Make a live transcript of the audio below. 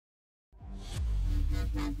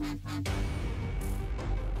OP6,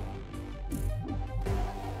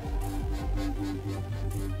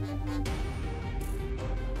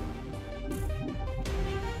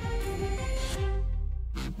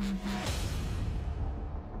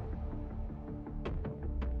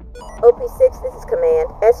 this is Command.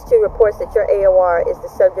 S2 reports that your AOR is the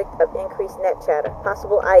subject of increased net chatter.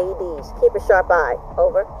 Possible IEDs. Keep a sharp eye.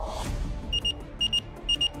 Over.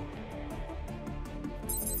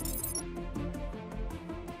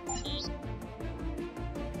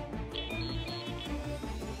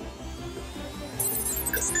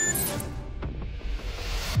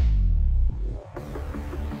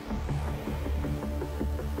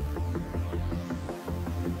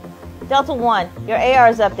 Delta 1, your AR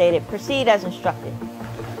is updated. Proceed as instructed.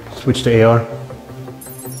 Switch to AR.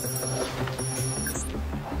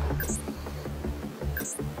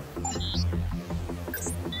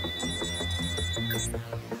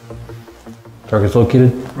 Target's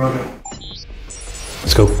located. Roger.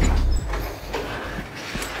 Let's go.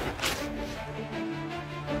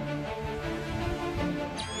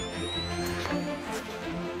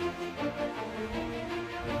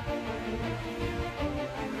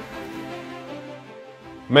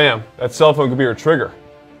 Ma'am, that cell phone could be her trigger.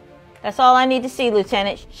 That's all I need to see,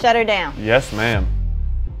 Lieutenant. Shut her down. Yes, ma'am.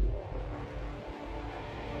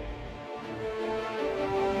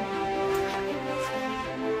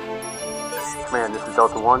 Command, this is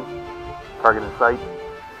Delta 1. Target in sight.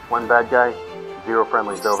 1 bad guy, 0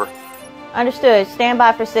 friendlies, over. Understood. Stand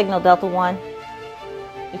by for signal, Delta 1.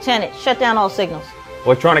 Lieutenant, shut down all signals.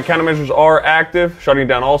 Electronic countermeasures are active. Shutting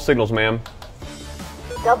down all signals, ma'am.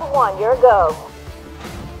 Delta 1, you're a go.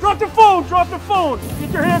 Drop the phone! Drop the phone! Get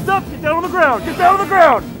your hands up! Get down on the ground! Get down on the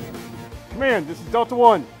ground! Command, this is Delta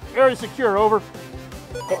 1. Area secure, over.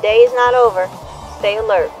 The day is not over. Stay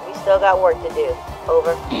alert. We still got work to do.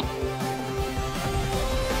 Over.